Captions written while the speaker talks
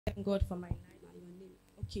Thank God for my life and your name.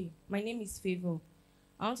 Okay, my name is Favor.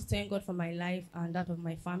 I want to thank God for my life and that of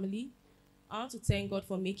my family. I want to thank God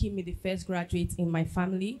for making me the first graduate in my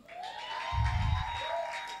family.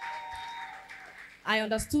 I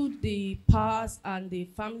understood the powers and the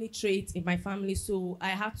family traits in my family, so I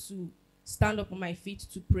had to stand up on my feet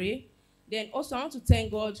to pray. Then also, I want to thank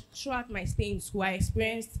God throughout my stay in school. I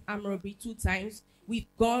experienced armed robbery 2 times with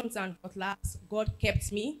guns and cutlass. God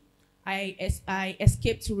kept me. I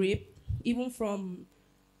escaped rape, even from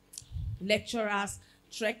lecturers,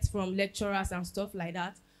 trekked from lecturers and stuff like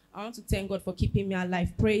that. I want to thank God for keeping me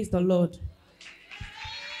alive. Praise the Lord.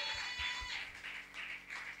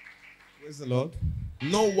 Praise the Lord.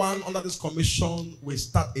 No one under this commission will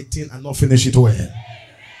start 18 and not finish it well.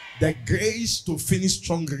 The grace to finish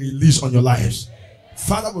strong release on your lives.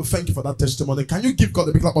 Father, we thank you for that testimony. Can you give God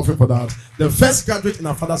a big clap offering for that? The first graduate in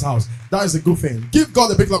our Father's house. That is a good thing. Give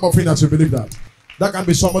God a big clap offering as you believe that. That can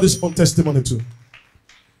be somebody's own testimony too.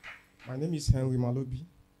 My name is Henry Malobi.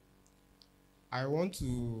 I want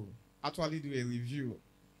to actually do a review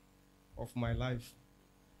of my life.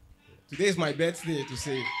 Today is my birthday, to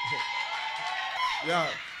say. Yeah.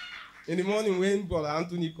 In the morning when Brother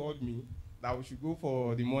Anthony called me that we should go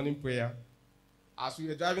for the morning prayer, as we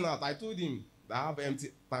were driving out, I told him that I have an empty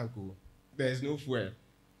tank. There is no fuel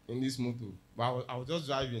in this motor. But I was just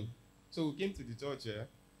driving. So we came to the church here.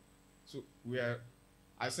 So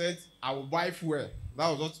I said, I will buy fuel. That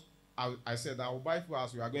was what I said. I will buy fuel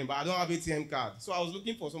as we are going. But I don't have ATM card. So I was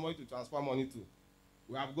looking for somebody to transfer money to.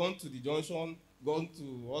 We have gone to the junction, gone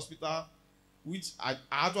to hospital, which I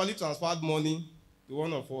actually transferred money to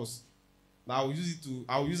one of us. That I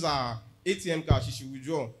will use our ATM card. She should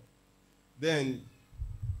withdraw. Then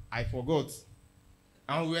I forgot.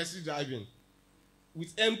 And we were still driving.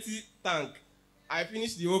 With empty tank, I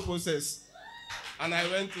finished the whole process. And I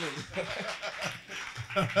went home.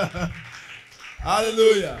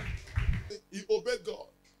 Hallelujah. He obeyed God.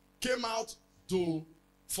 Came out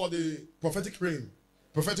for the prophetic rain,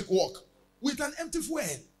 prophetic walk, with an empty fuel.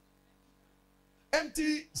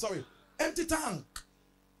 Empty tank.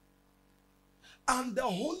 And the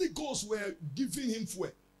Holy Ghost were giving him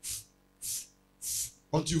fuel.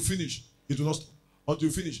 Until you finish. It will not stop. Until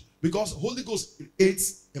you finish. Because Holy Ghost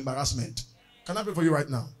hates embarrassment. Can I pray for you right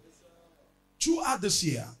now? Throughout this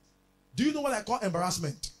year, do you know what I call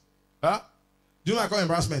embarrassment? Huh? Do you know what I call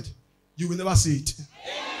embarrassment? You will never see it.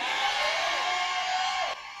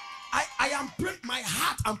 I am praying my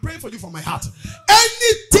heart. I'm praying for you from my heart.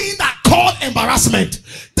 Anything that called embarrassment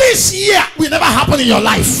this year will never happen in your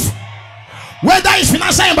life. Whether it's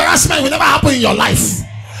financial embarrassment will never happen in your life.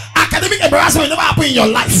 Academic embarrassment will never happen in your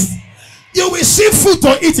life. You will see food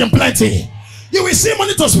to eat in plenty. You will see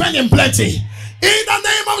money to spend in plenty. In the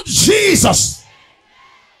name of Jesus.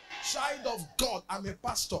 Child of God, I'm a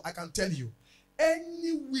pastor. I can tell you.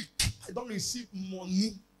 Any week I don't receive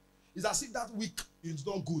money, it's as if that week is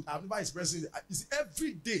not good. I've never expressed it. It's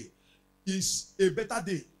every day is a better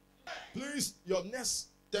day. Please, your next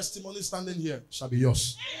testimony standing here shall be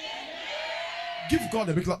yours. Give God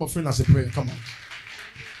a big clap of friend as a prayer. Come on.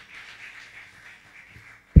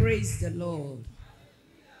 Praise the Lord.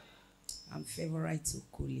 I'm favorite to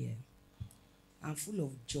Collier. I'm full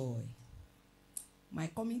of joy. My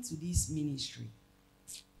coming to this ministry,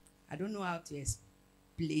 I don't know how to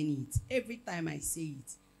explain it. Every time I say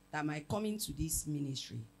it, that my coming to this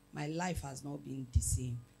ministry, my life has not been the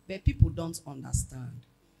same. But people don't understand.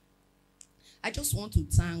 I just want to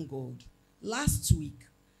thank God. Last week,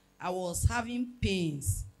 I was having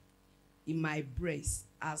pains in my breast,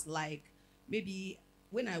 as like maybe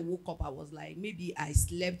when I woke up, I was like, maybe I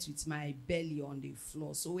slept with my belly on the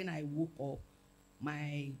floor. So when I woke up,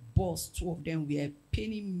 my boss, 2 of them were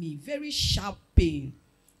paining me, very sharp pain.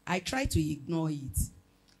 I tried to ignore it.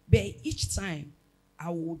 But each time, I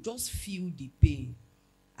would just feel the pain.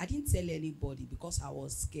 I didn't tell anybody because I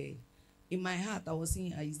was scared. In my heart, I was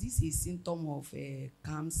saying, is this a symptom of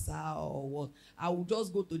cancer or what? I would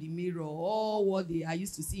just go to the mirror, what I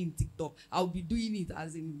used to see in TikTok. I would be doing it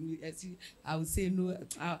as I would say no.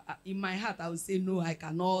 In my heart, I would say no, I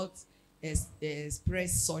cannot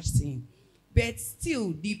express such thing. But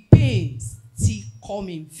still, the pain still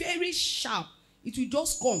coming, very sharp. It will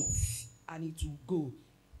just come and it will go.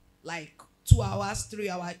 Like 2 hours, 3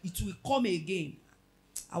 hours, it will come again.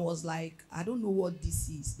 I was like, I don't know what this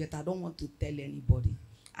is, but I don't want to tell anybody.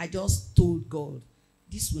 I just told God,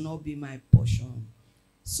 this will not be my portion.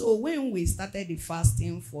 So when we started the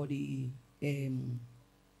fasting for the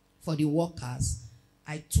workers,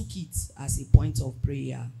 I took it as a point of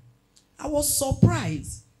prayer. I was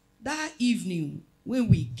surprised that evening when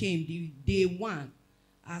we came, the day one,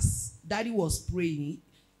 as Daddy was praying,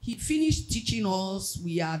 he finished teaching us.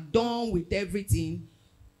 We are done with everything.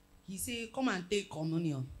 He said, come and take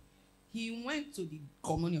communion. He went to the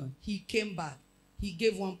communion. He came back. He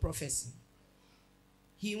gave one prophecy.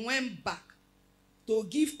 He went back to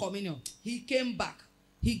give communion. He came back.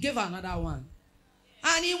 He gave another one.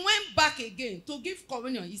 And he went back again to give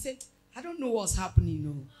communion. He said, I don't know what's happening,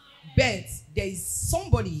 no. But there is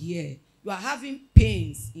somebody here. You are having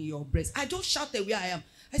pains in your breast. I just shouted where I am.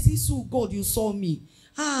 I said, so God, you saw me.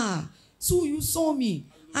 So you saw me.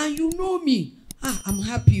 And you know me. I'm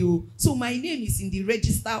happy. Oh. So my name is in the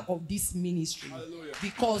register of this ministry. Hallelujah.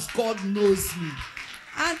 Because God knows me.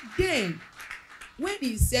 And then, when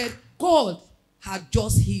he said, God had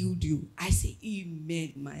just healed you, I said,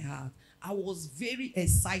 amen, my heart. I was very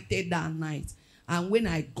excited that night. And when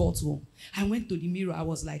I got home, I went to the mirror. I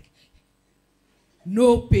was like,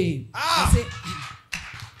 no pain. I said,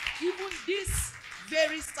 even this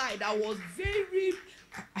very side, I was very,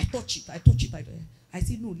 I touch it. I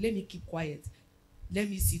said, no, let me keep quiet. Let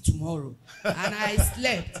me see tomorrow. And I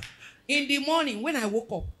slept. In the morning, when I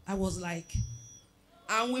woke up, I was like,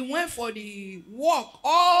 and we went for the walk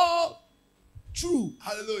all through.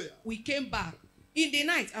 Hallelujah. We came back. In the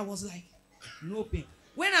night, I was like, no pain.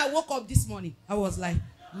 When I woke up this morning, I was like,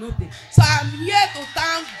 no pain. So I'm here to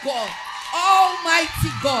thank God, Almighty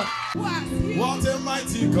God. What a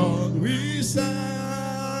mighty God we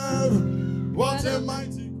serve. What a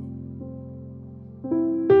mighty